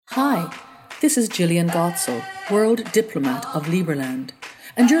Hi, this is Gillian Gotzel, World Diplomat of Liberland,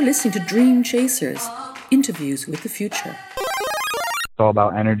 and you're listening to Dream Chasers, Interviews with the Future. It's all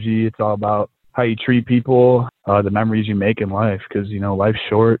about energy. It's all about how you treat people, the memories you make in life, because, life's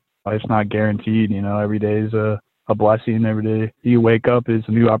short. Life's not guaranteed. Every day is a blessing. Every day you wake up is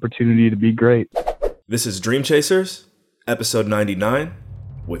a new opportunity to be great. This is Dream Chasers, episode 99,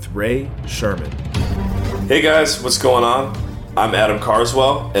 with Ray Sherman. Hey guys, what's going on? I'm Adam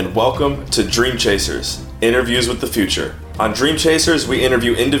Carswell, and welcome to Dream Chasers, Interviews with the Future. On Dream Chasers, we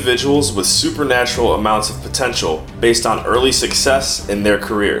interview individuals with supernatural amounts of potential based on early success in their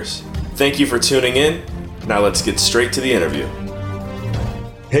careers. Thank you for tuning in. Now let's get straight to the interview.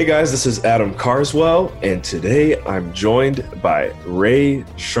 Hey guys, this is Adam Carswell, and today I'm joined by Ray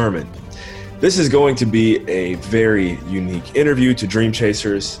Sherman. This is going to be a very unique interview to Dream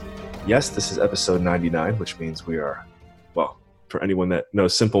Chasers. Yes, this is episode 99, which means we are, for anyone that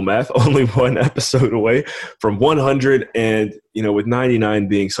knows simple math, only one episode away from 100. And, with 99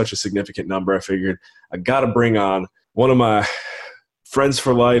 being such a significant number, I figured I got to bring on one of my friends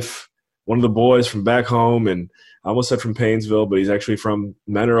for life, one of the boys from back home. And I almost said from Painesville, but he's actually from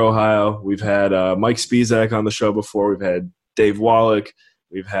Mentor, Ohio. We've had Mike Spizak on the show before. We've had Dave Wallach.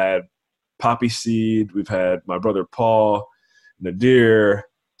 We've had Poppy Seed. We've had my brother Paul, Nadir,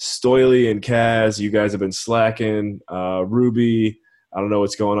 Stoily, and Kaz. You guys have been slacking. Ruby, I don't know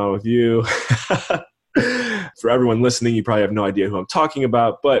what's going on with you. For everyone listening, you probably have no idea who I'm talking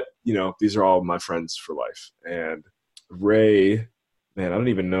about, but, these are all my friends for life. And Ray, man, I don't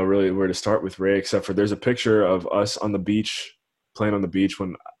even know really where to start with Ray, except for there's a picture of us on the beach, playing on the beach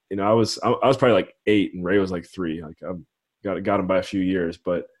when, I was probably like 8 and Ray was like 3. Like I got him by a few years,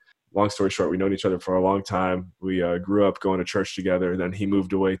 but long story short, we've known each other for a long time. We grew up going to church together. Then he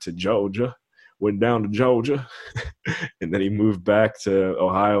moved away to Georgia, went down to Georgia, and then he moved back to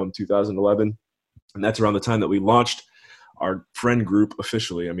Ohio in 2011. And that's around the time that we launched our friend group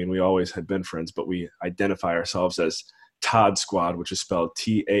officially. I mean, we always had been friends, but we identify ourselves as Todd Squad, which is spelled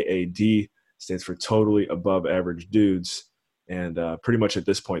TAAD, stands for Totally Above Average Dudes. And pretty much at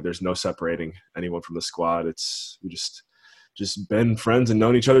this point, there's no separating anyone from the squad. We just been friends and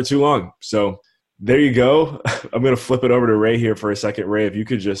known each other too long. So there you go. I'm going to flip it over to Ray here for a second. Ray, if you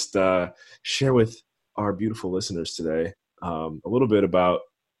could just share with our beautiful listeners today a little bit about,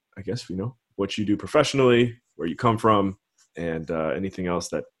 I guess, what you do professionally, where you come from, and anything else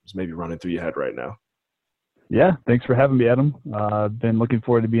that is maybe running through your head right now. Yeah, thanks for having me, Adam. I've been looking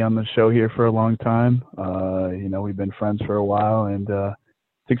forward to be on the show here for a long time. We've been friends for a while, and it's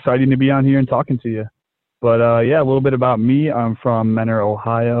exciting to be on here and talking to you. But a little bit about me. I'm from Mentor,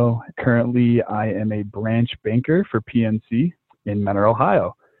 Ohio. Currently, I am a branch banker for PNC in Mentor,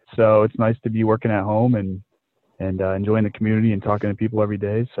 Ohio. So it's nice to be working at home and enjoying the community and talking to people every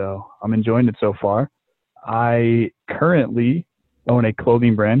day. So I'm enjoying it so far. I currently own a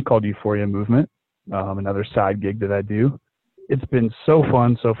clothing brand called Euphoria Movement, another side gig that I do. It's been so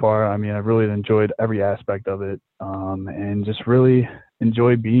fun so far. I mean, I've really enjoyed every aspect of it, and just really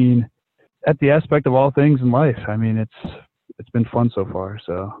enjoy being at the aspect of all things in life. I mean, it's been fun so far.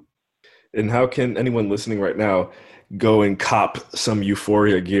 So, and how can anyone listening right now go and cop some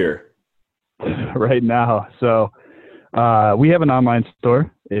Euphoria gear right now? So we have an online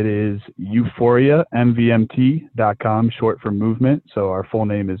store. It is euphoriamvmt.com, short for movement. So our full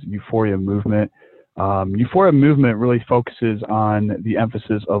name is Euphoria Movement. Euphoria Movement really focuses on the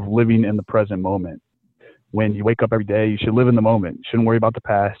emphasis of living in the present moment. When you wake up every day, you should live in the moment. You shouldn't worry about the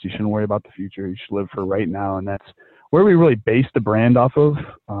past. You shouldn't worry about the future. You should live for right now. And that's where we really base the brand off of,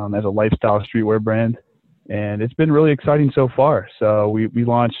 as a lifestyle streetwear brand. And it's been really exciting so far. So we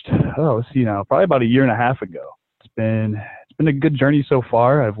launched, probably about a year and a half ago. It's been a good journey so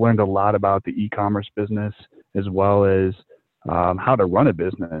far. I've learned a lot about the e-commerce business as well as how to run a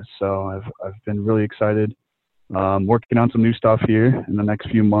business. So I've been really excited, working on some new stuff here in the next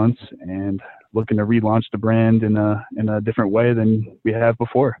few months and looking to relaunch the brand in a different way than we have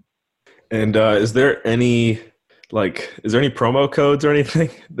before. And is there any promo codes or anything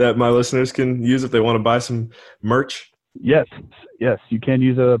that my listeners can use if they want to buy some merch? Yes, you can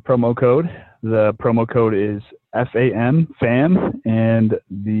use a promo code. The promo code is FAM, and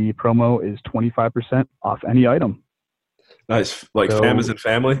the promo is 25% off any item. Nice. Like fam as in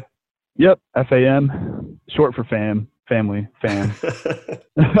family? Yep, FAM, short for fam, family, fam.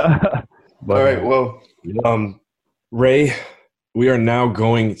 All right. Well, Ray, we are now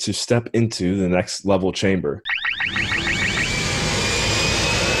going to step into the next level chamber.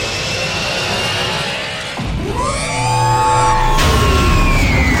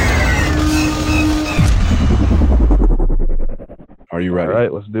 Are Are you ready? All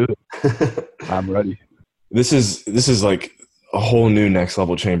right, let's do it. I'm ready. This is like a whole new next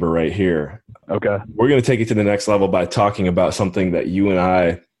level chamber right here. Okay. We're going to take it to the next level by talking about something that you and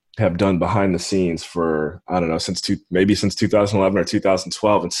I have done behind the scenes for, I don't know, since 2011 or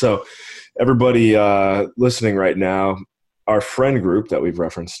 2012. And so everybody listening right now, our friend group that we've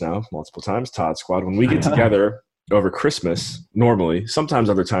referenced now multiple times, Todd Squad, when we get together over Christmas, normally, sometimes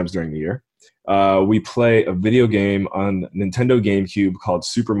other times during the year, we play a video game on Nintendo GameCube called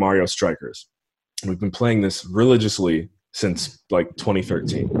Super Mario Strikers. We've been playing this religiously since like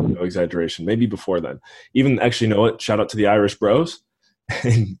 2013. No exaggeration. Maybe before then. Even actually, know what? Shout out to the Irish Bros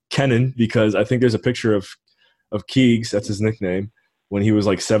and Kenan, because I think there's a picture of Keegs, that's his nickname, when he was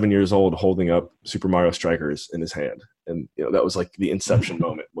like 7 years old holding up Super Mario Strikers in his hand. And that was like the inception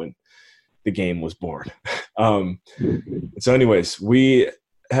moment when the game was born. So anyways, we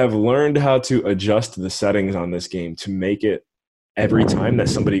have learned how to adjust the settings on this game to make it every time that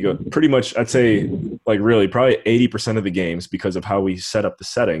somebody goes, pretty much, I'd say, like really, probably 80% of the games, because of how we set up the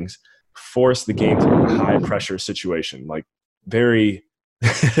settings, force the game to be a high pressure situation, like very,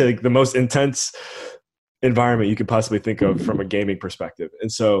 like the most intense environment you could possibly think of from a gaming perspective. And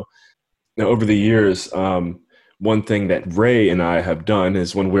so over the years, one thing that Ray and I have done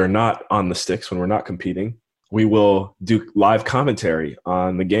is when we're not on the sticks, when we're not competing, we will do live commentary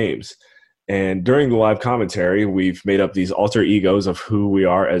on the games. And during the live commentary, we've made up these alter egos of who we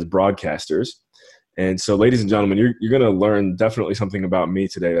are as broadcasters. And so, ladies and gentlemen, you're going to learn definitely something about me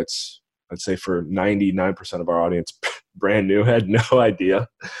today that's, I'd say, for 99% of our audience, brand new, had no idea.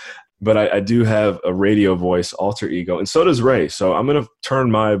 But I do have a radio voice alter ego, and so does Ray. So I'm going to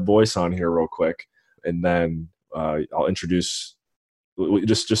turn my voice on here real quick, and then I'll introduce.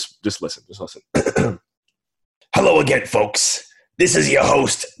 Just listen. Just listen. Hello again, folks. This is your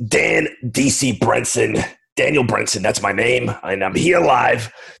host, Dan DC Brenson. Daniel Brenson, that's my name, and I'm here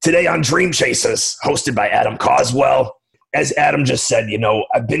live today on Dream Chasers, hosted by Adam Carswell. As Adam just said,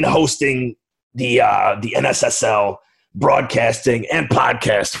 I've been hosting the NSSL broadcasting and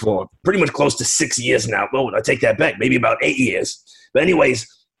podcast for pretty much close to 6 years now. Oh, I take that back, maybe about 8 years. But anyways,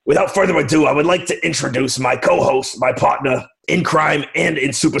 without further ado, I would like to introduce my co-host, my partner in crime and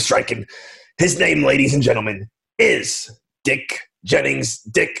in super striking. His name, ladies and gentlemen, is Dick Jennings.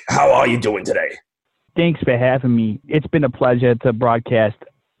 Dick, how are you doing today? Thanks for having me. It's been a pleasure to broadcast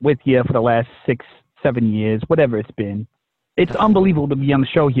with you for the last 6-7 years, whatever it's been. It's unbelievable to be on the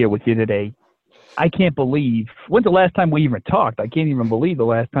show here with you today. I can't believe, when's the last time we even talked? I can't even believe the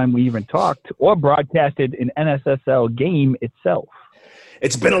last time we even talked or broadcasted an NSSL game itself.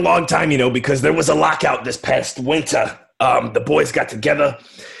 It's been a long time, because there was a lockout this past winter. The boys got together.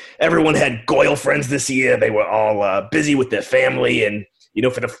 Everyone had Goyle friends this year. They were all busy with their family. And,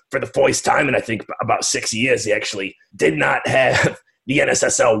 for the first time in, I think, about 6 years, they actually did not have the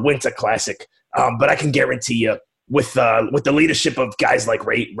NSSL Winter Classic. But I can guarantee you, with the leadership of guys like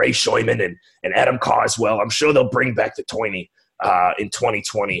Ray Sherman and Adam Carswell, I'm sure they'll bring back the tourney in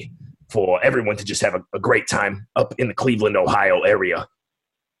 2020 for everyone to just have a great time up in the Cleveland, Ohio area.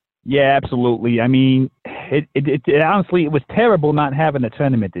 Yeah, absolutely. I mean, it honestly, it was terrible not having a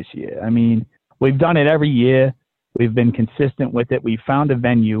tournament this year. I mean, we've done it every year. We've been consistent with it. We found a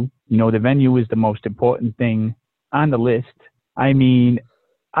venue. The venue is the most important thing on the list. I mean,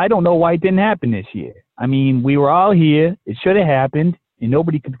 I don't know why it didn't happen this year. I mean, we were all here. It should have happened, and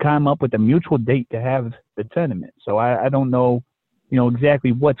nobody could come up with a mutual date to have the tournament. So I don't know,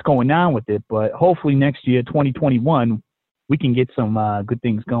 exactly what's going on with it, but hopefully next year, 2021, we can get some good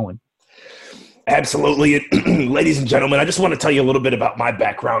things going. Absolutely. Ladies and gentlemen, I just want to tell you a little bit about my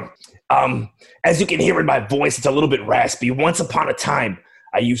background. As you can hear in my voice, it's a little bit raspy. Once upon a time,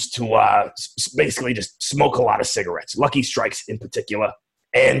 I used to basically just smoke a lot of cigarettes, Lucky Strikes in particular.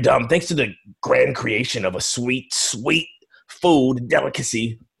 And thanks to the grand creation of a sweet, sweet food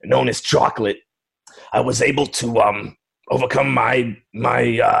delicacy known as chocolate, I was able to overcome my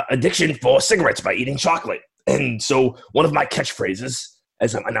addiction for cigarettes by eating chocolate. And so one of my catchphrases,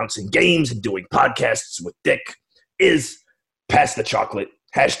 as I'm announcing games and doing podcasts with Dick, is pass the chocolate,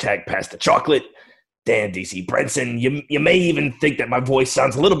 hashtag pass the chocolate, Dan DC Brenson. You may even think that my voice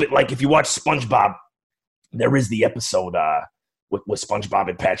sounds a little bit like if you watch SpongeBob. There is the episode with SpongeBob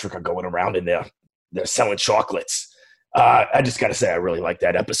and Patrick are going around and they're selling chocolates. I just got to say I really like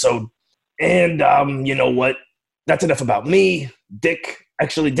that episode. And you know what? That's enough about me. Dick, I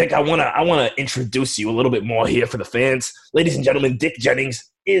want to introduce you a little bit more here for the fans. Ladies and gentlemen, Dick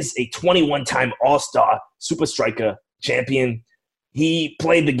Jennings is a 21-time All-Star Super Striker champion. He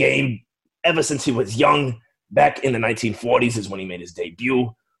played the game ever since he was young. Back in the 1940s is when he made his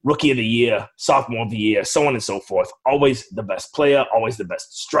debut Rookie of the year, sophomore of the year, so on and so forth. Always the best player, always the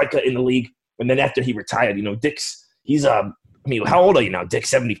best striker in the league. And then after he retired, Dick's, he's, how old are you now, Dick?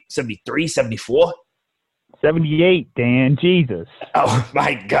 70, 73, 74? 78, Dan. Jesus. Oh,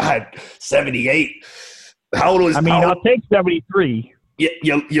 my God. 78. How old was I'll take 73.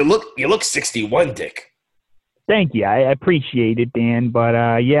 You look 61, Dick. Thank you. I appreciate it, Dan. But,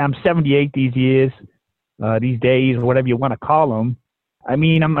 I'm 78 these days, whatever you want to call them.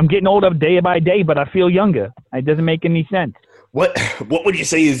 I'm getting older day by day, but I feel younger. It doesn't make any sense. What would you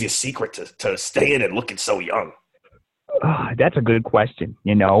say is your secret to staying and looking so young? That's a good question.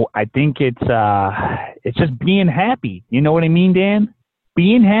 I think it's just being happy. You know what I mean, Dan?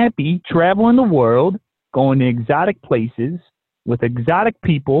 Being happy, traveling the world, going to exotic places with exotic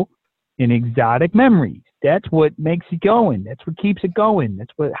people and exotic memories. That's what makes it going. That's what keeps it going.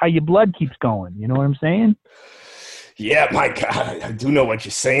 That's how your blood keeps going. You know what I'm saying? Yeah, my God, I do know what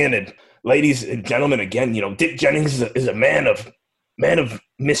you're saying. And ladies and gentlemen, again, Dick Jennings is a man of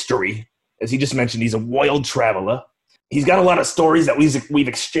mystery. As he just mentioned, he's a wild traveler. He's got a lot of stories that we've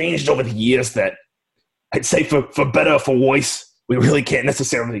exchanged over the years that I'd say for better or for worse, we really can't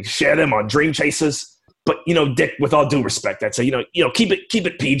necessarily share them on Dream Chasers. But Dick, with all due respect, I'd say keep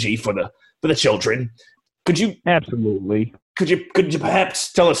it PG for the children. Could you absolutely? Could you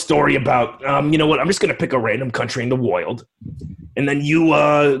perhaps tell a story about I'm just going to pick a random country in the world, and then you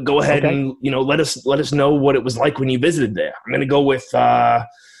go ahead and let us know what it was like when you visited there. I'm going to go with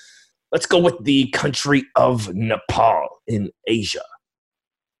let's go with the country of Nepal in Asia.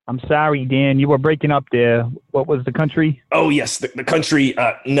 I'm sorry, Dan, you were breaking up there. What was the country? Oh yes, the country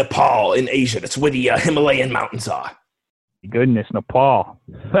Nepal in Asia. That's where the Himalayan mountains are. Goodness, Nepal.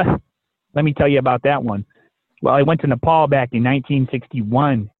 Let me tell you about that one. Well, I went to Nepal back in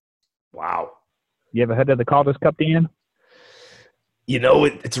 1961. Wow. You ever heard of the Calder's Cup, Dan?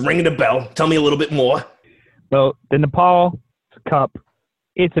 It's ringing a bell. Tell me a little bit more. Well, the Nepal Cup,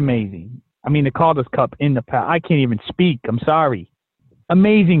 it's amazing. The Calder's Cup in Nepal, I can't even speak. I'm sorry.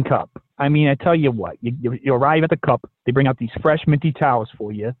 Amazing cup. I tell you what, you arrive at the cup, they bring out these fresh minty towels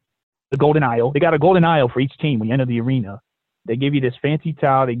for you. The golden aisle. They got a golden aisle for each team when you enter the arena. They give you this fancy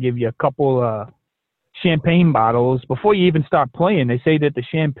towel. They give you a couple champagne bottles. Before you even start playing, they say that the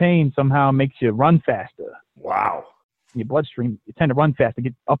champagne somehow makes you run faster. Wow. Your bloodstream, you tend to run faster,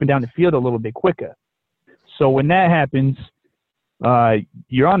 get up and down the field a little bit quicker. So when that happens,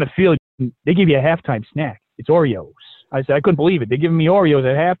 you're on the field, they give you a halftime snack. It's Oreos. I said, I couldn't believe it. They're giving me Oreos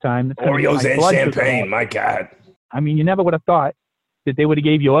at halftime. Oreos and champagne, my God. You never would have thought that they would have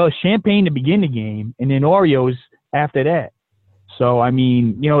gave you champagne to begin the game and then Oreos after that. So,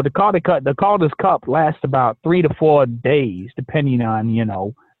 the Calder's Cup lasts about 3 to 4 days, depending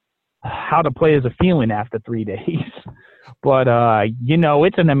on, how the players are feeling after 3 days. But,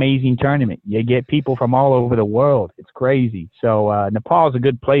 it's an amazing tournament. You get people from all over the world. It's crazy. So, Nepal's a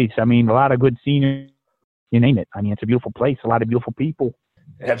good place. A lot of good scenery. You name it. It's a beautiful place. A lot of beautiful people.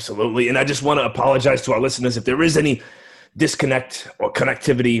 Absolutely. And I just want to apologize to our listeners if there is any disconnect or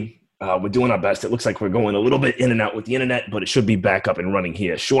connectivity. We're doing our best. It looks like we're going a little bit in and out with the internet, but it should be back up and running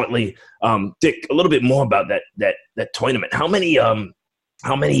here shortly. Dick, a little bit more about that tournament. How many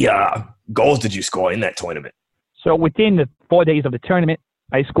goals did you score in that tournament? So within the 4 days of the tournament,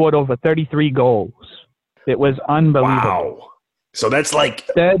 I scored over 33 goals. It was unbelievable. Wow. So that's like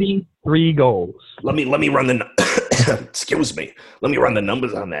 33 goals. Let me run the excuse me. Let me run the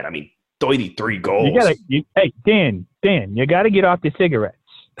numbers on that. 33 goals. Hey, Dan, you got to get off the cigarettes.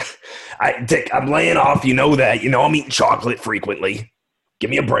 Dick, I'm laying off. You know that. I'm eating chocolate frequently. Give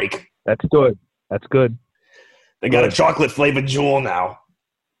me a break. That's good. They got a chocolate-flavored Jewel now.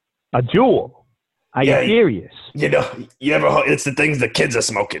 A Jewel? Are you serious? You ever it's the things the kids are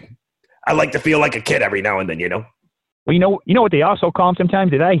smoking. I like to feel like a kid every now and then, Well, you know what they also call them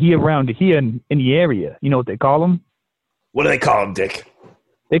sometimes that I hear around here in the area? You know what they call them? What do they call them, Dick?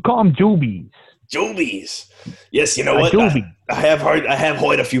 They call them Jubies. Jubies. Yes, you know what? I have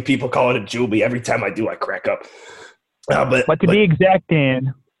heard a few people call it a Jubie. Every time I do, I crack up. But to be exact,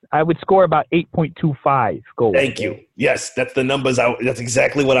 Dan, I would score about 8.25 goals. Thank you. Yes, that's the numbers. That's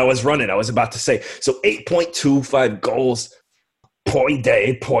exactly what I was running. I was about to say. So 8.25 goals per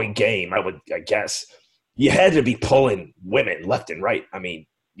day, per game, I guess. You had to be pulling women left and right.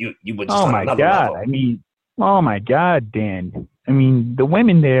 You were just on another level. Oh, my God, Dan. The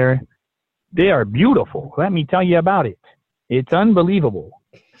women there, they are beautiful. Let me tell you about it. It's unbelievable.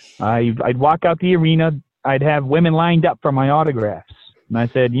 I'd walk out the arena. I'd have women lined up for my autographs. And I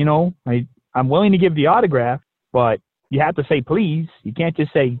said, I'm willing to give the autograph, but you have to say please. You can't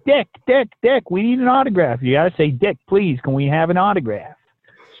just say, Dick, we need an autograph. You got to say, Dick, please, can we have an autograph?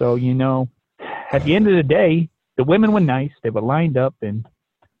 So, at the end of the day, the women were nice. They were lined up, and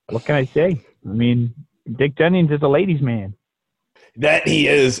what can I say? I mean, Dick Jennings is a ladies' man. That he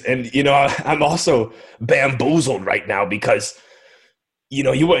is. And, I'm also bamboozled right now because,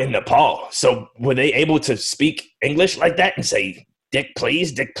 you were in Nepal. So were they able to speak English like that and say, Dick,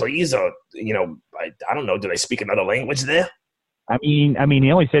 please, or, I don't know. Do they speak another language there? I mean,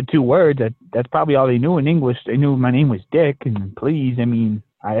 he only said 2 words. That's probably all they knew in English. They knew my name was Dick and please. I mean,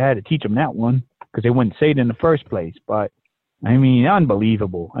 I had to teach them that one because they wouldn't say it in the first place. But, I mean,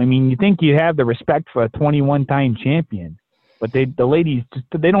 unbelievable. I mean, you think you have the respect for a 21-time champion, but the ladies,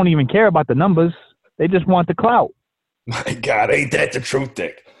 they don't even care about the numbers. They just want the clout. My God, ain't that the truth,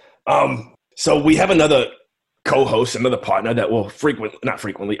 Dick? So we have another co-host, another partner that will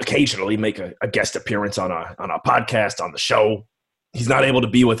occasionally make a guest appearance on our podcast, on the show. He's not able to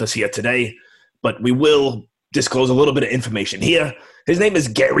be with us here today, but we will disclose a little bit of information here. His name is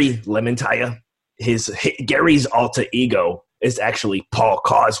Gary Lemantire. Gary's alter ego is actually Paul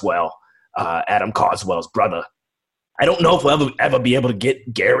Carswell, Adam Carswell's brother. I don't know if we'll ever be able to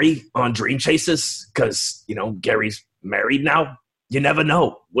get Gary on Dream Chasers because, Gary's married now. You never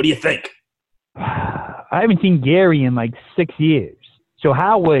know. What do you think? I haven't seen Gary in like 6 years. So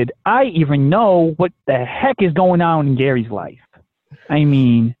how would I even know what the heck is going on in Gary's life? I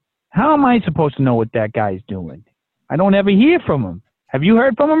mean, how am I supposed to know what that guy's doing? I don't ever hear from him. Have you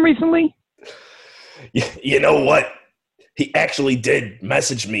heard from him recently? You know what? He actually did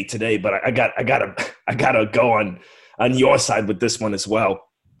message me today, but I gotta go on your side with this one as well.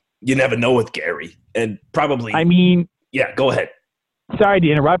 You never know with Gary, and probably. I mean, yeah. Go ahead. Sorry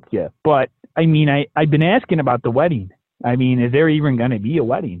to interrupt you, but I mean, I've been asking about the wedding. I mean, is there even going to be a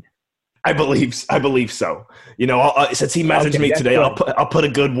wedding? I believe so. Since he messaged me today, good. I'll put a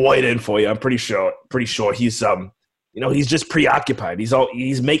good word in for you. I'm pretty sure he's he's just preoccupied.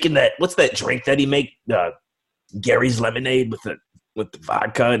 He's making that. What's that drink that he make? Gary's lemonade with the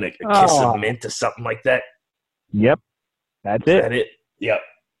vodka and a kiss of mint or something like that. Yep, that's it. Is that it? Yep.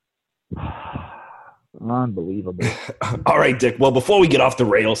 Unbelievable. All right, Dick. Well, before we get off the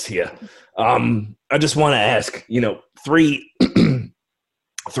rails here, I just want to ask,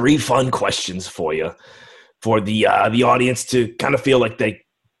 three fun questions for you, for the audience to kind of feel like they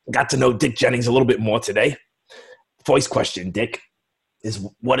got to know Dick Jennings a little bit more today. First question, Dick, is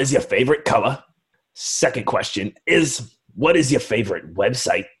what is your favorite color? Second question is, what is your favorite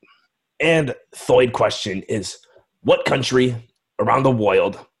website? And third question is, what country around the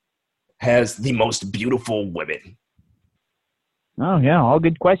world has the most beautiful women? Oh, yeah, all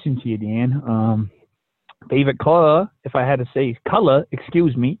good questions here, Dan. Favorite color, if I had to say color,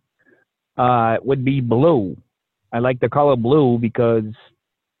 would be blue. I like the color blue because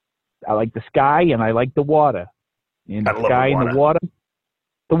I like the sky and I like the water. And the sky and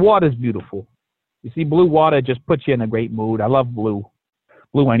the water's beautiful. You see, blue water just puts you in a great mood. I love blue.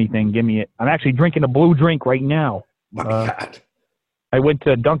 Blue anything, give me it. I'm actually drinking a blue drink right now. My God. I went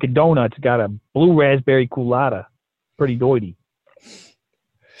to Dunkin' Donuts, got a blue raspberry colada. Pretty doity.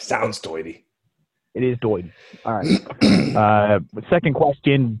 Sounds doity. It is doity. All right. Second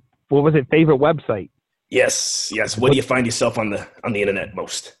question, what was it, favorite website? Yes. What do you find yourself on the internet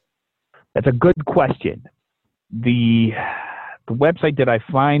most? That's a good question. The website that I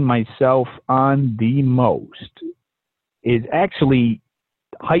find myself on the most is actually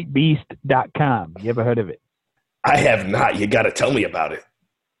hypebeast.com. You ever heard of it? I have not. You got to tell me about it.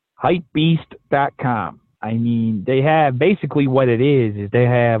 Hypebeast.com. I mean, they have basically what it is they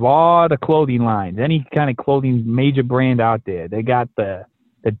have all the clothing lines, any kind of clothing major brand out there. They got the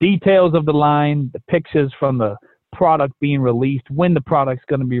details of the line, the pictures from the product being released, when the product's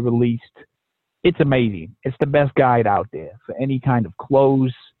going to be released. It's amazing. It's the best guide out there for any kind of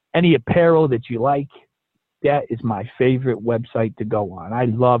clothes, any apparel that you like. That is my favorite website to go on. I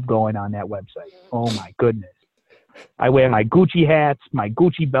love going on that website. Oh, my goodness. I wear my Gucci hats, my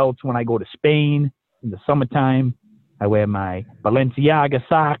Gucci belts when I go to Spain in the summertime. I wear my Balenciaga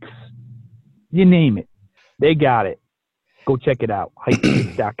socks. You name it. They got it. Go check it out.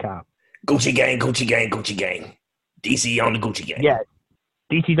 Hypebeast.com. Gucci gang, Gucci gang, Gucci gang. DC on the Gucci gang. Yeah.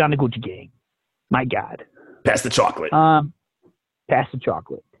 DC's on the Gucci gang. My God. Pass the chocolate. Pass the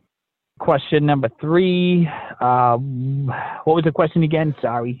chocolate. Question number 3. What was the question again?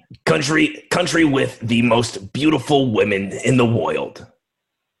 Sorry. Country with the most beautiful women in the world.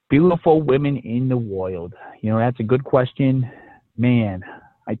 Beautiful women in the world. That's a good question. Man,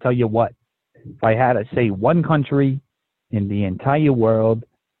 I tell you what. If I had to say one country in the entire world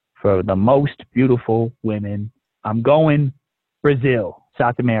for the most beautiful women, I'm going Brazil,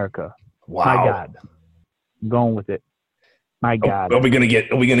 South America. Wow. My God. I'm going with it. My God. Are we gonna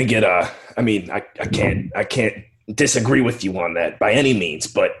get? I mean, I can't disagree with you on that by any means.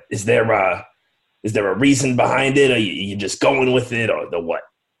 But is there a reason behind it? Are you just going with it, or the what?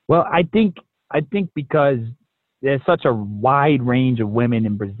 Well, I think because there's such a wide range of women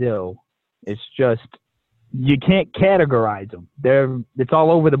in Brazil, it's just you can't categorize them. It's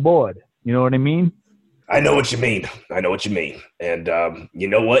all over the board. You know what I mean? I know what you mean. And you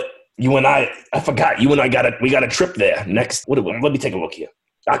know what? You and I forgot. You and I we got a trip there next. Let me take a look here.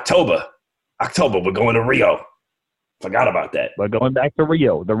 October. We're going to Rio. Forgot about that. We're going back to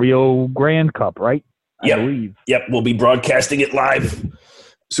Rio, the Rio Grand Cup, right? I believe. Yep. We'll be broadcasting it live.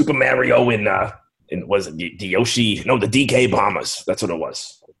 Super Mario in was it the Yoshi? No, the DK Bombers. That's what it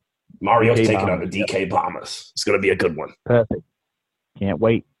was. Mario's DK taking Bombers, on the DK Bombers. It's going to be a good one. Perfect. Can't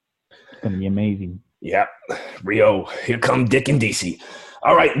wait. It's going to be amazing. Yep. Rio, here come Dick and DC.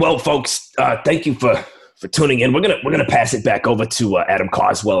 All right, well, folks, thank you for tuning in. We're gonna pass it back over to Adam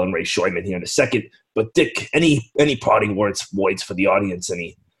Carswell and Ray Sherman here in a second. But Dick, any parting words for the audience?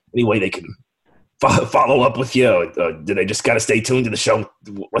 Any way they can follow up with you? Or do they just gotta stay tuned to the show?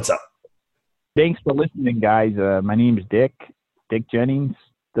 What's up? Thanks for listening, guys. My name is Dick Jennings,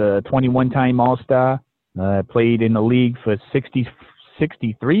 the 21-time All-Star. Played in the league for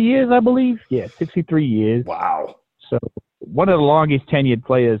 63 years, I believe. Yeah, 63 years. Wow. So one of the longest tenured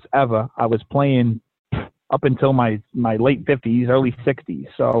players ever. I was playing up until my late 50s, early 60s.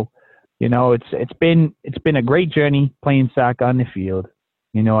 So, you know, it's been a great journey playing soccer on the field.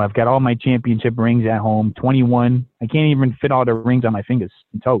 You know, I've got all my championship rings at home, 21. I can't even fit all the rings on my fingers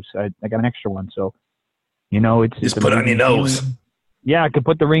and toes. I got an extra one. So, you know, it's just put it on your nose. Yeah, I could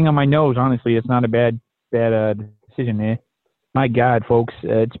put the ring on my nose. Honestly, it's not a bad decision there. My God, folks,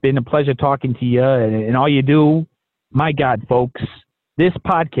 it's been a pleasure talking to you and all you do. My God, folks, this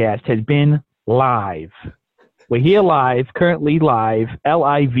podcast has been live. We're here live, currently live,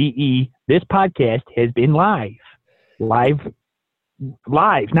 LIVE. This podcast has been live,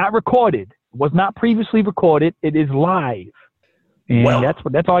 not recorded. It was not previously recorded. It is live. And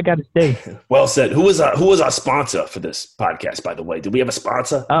that's all I got to say. Well said. Who was our sponsor for this podcast, by the way? Did we have a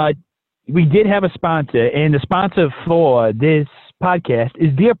sponsor? We did have a sponsor, and the sponsor for this podcast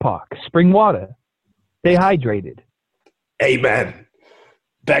is Deer Park Spring Water. Stay hydrated. Amen.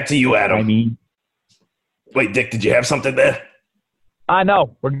 Back to you, Adam. Wait, Dick, did you have something there?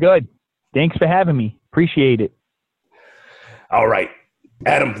 No, we're good. Thanks for having me. Appreciate it. All right.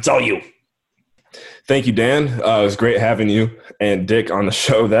 Adam, it's all you. Thank you, Dan. It was great having you and Dick on the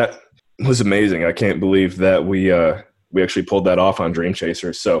show. That was amazing. I can't believe that we actually pulled that off on Dream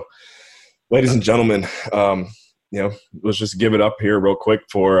Chasers. So, ladies and gentlemen, let's just give it up here real quick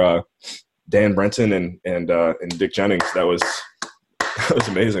for Dan Brenton and Dick Jennings. That was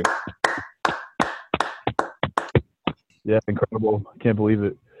amazing. Yeah, incredible. I can't believe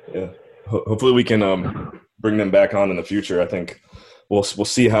it. Yeah. Hopefully we can bring them back on in the future. I think we'll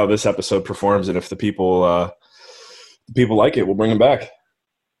see how this episode performs, and if the people like it, we'll bring them back.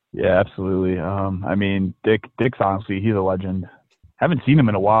 Yeah, absolutely. Dick's honestly, he's a legend. Haven't seen him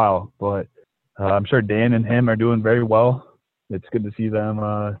in a while, but I'm sure Dan and him are doing very well. It's good to see them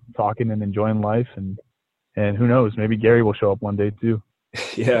talking and enjoying life, and who knows, maybe Gary will show up one day too.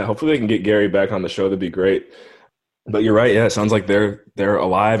 Yeah, hopefully they can get Gary back on the show. That'd be great. But you're right. Yeah, it sounds like they're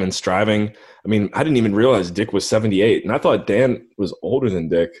alive and striving. I mean, I didn't even realize Dick was 78, and I thought Dan was older than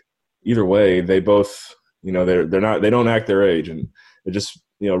Dick. Either way, they both, they don't act their age, and it just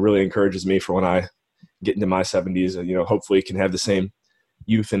really encourages me for when I get into my 70s, and hopefully can have the same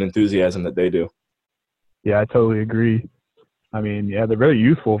youth and enthusiasm that they do. Yeah, I totally agree. I mean, yeah, they're very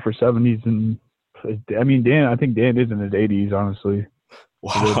youthful for 70s, and Dan. I think Dan is in his 80s, honestly.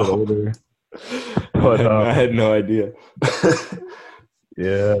 Wow. A little bit older. But I had no idea.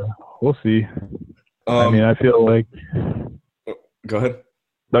 Yeah, we'll see. I feel like. Go ahead.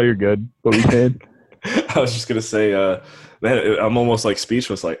 No, you're good. What were you saying? I was just gonna say, man, I'm almost like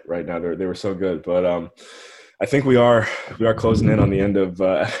speechless like right now. They were so good, but I think we are closing in on the end of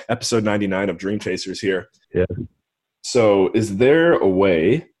episode 99 of Dream Chasers here. Yeah. So, is there a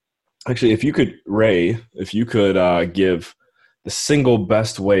way? Actually, if you could, Ray, give the single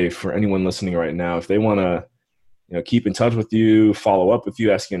best way for anyone listening right now, if they want to, keep in touch with you, follow up with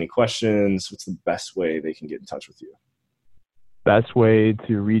you, ask you any questions, what's the best way they can get in touch with you? Best way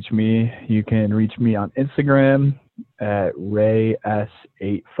to reach me, you can reach me on Instagram at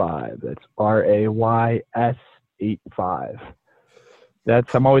RayS85. That's RAYS85.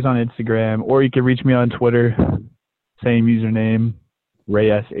 I'm always on Instagram, or you can reach me on Twitter, same username,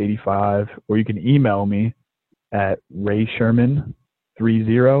 RayS85, or you can email me at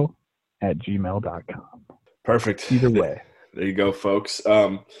raysherman30@gmail.com. Perfect. Either way. There you go, folks.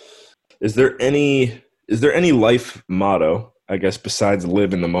 Is there any life motto, I guess, besides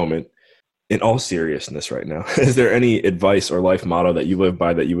live in the moment, in all seriousness right now? Is there any advice or life motto that you live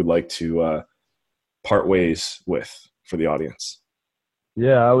by that you would like to part ways with for the audience?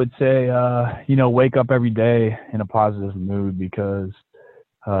 Yeah, I would say, wake up every day in a positive mood, because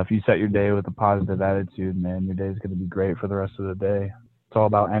if you set your day with a positive attitude, man, your day is going to be great for the rest of the day. It's all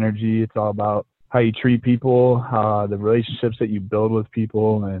about energy. It's all about how you treat people, the relationships that you build with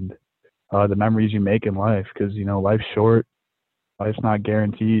people, and the memories you make in life. Because, life's short. Life's not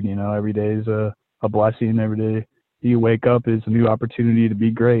guaranteed. Every day is a blessing. Every day you wake up is a new opportunity to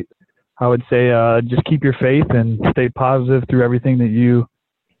be great. I would say just keep your faith and stay positive through everything that you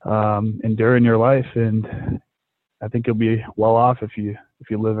endure in your life. And I think you'll be well off if you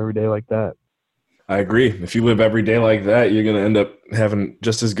live every day like that. I agree. If you live every day like that, you're going to end up having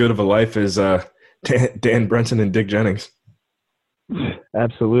just as good of a life as Dan Brenton and Dick Jennings.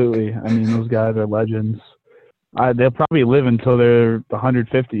 Absolutely. I mean, those guys are legends. They'll probably live until they're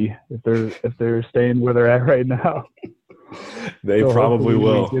 150 if they're staying where they're at right now. They so probably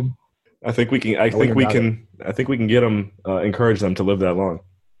will. I think we can get them, encourage them to live that long.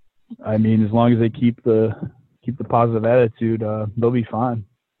 I mean, as long as they keep the positive attitude, they'll be fine.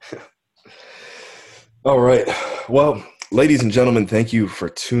 All right. Well, ladies and gentlemen, thank you for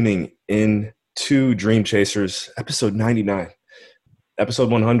tuning in to Dream Chasers, episode 99.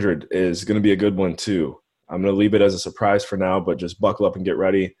 Episode 100 is going to be a good one too. I'm going to leave it as a surprise for now, but just buckle up and get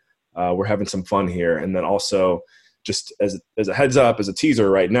ready. We're having some fun here. And then also, just as a heads up, as a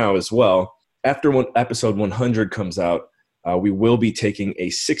teaser right now as well, after episode 100 comes out, we will be taking a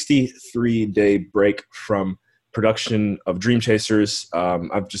 63-day break from production of Dream Chasers.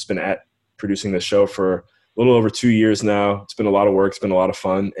 I've just been producing this show for a little over 2 years now. It's been a lot of work. It's been a lot of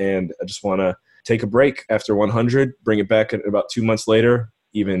fun. And I just want to take a break after 100, bring it back about 2 months later,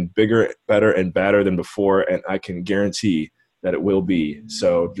 even bigger, better, and badder than before. And I can guarantee that it will be.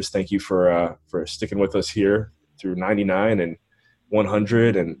 So just thank you for sticking with us here through 99 and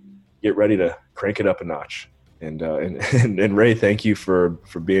 100, and get ready to crank it up a notch. And Ray, thank you for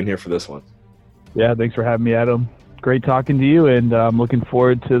being here for this one. Yeah, thanks for having me, Adam. Great talking to you, and I'm looking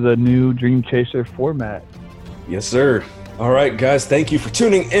forward to the new Dream Chaser format. Yes, sir. All right, guys, thank you for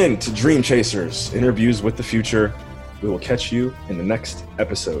tuning in to Dream Chasers, Interviews with the Future. We will catch you in the next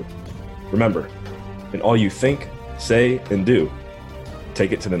episode. Remember, in all you think, say, and do,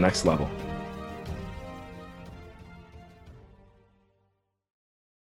 take it to the next level.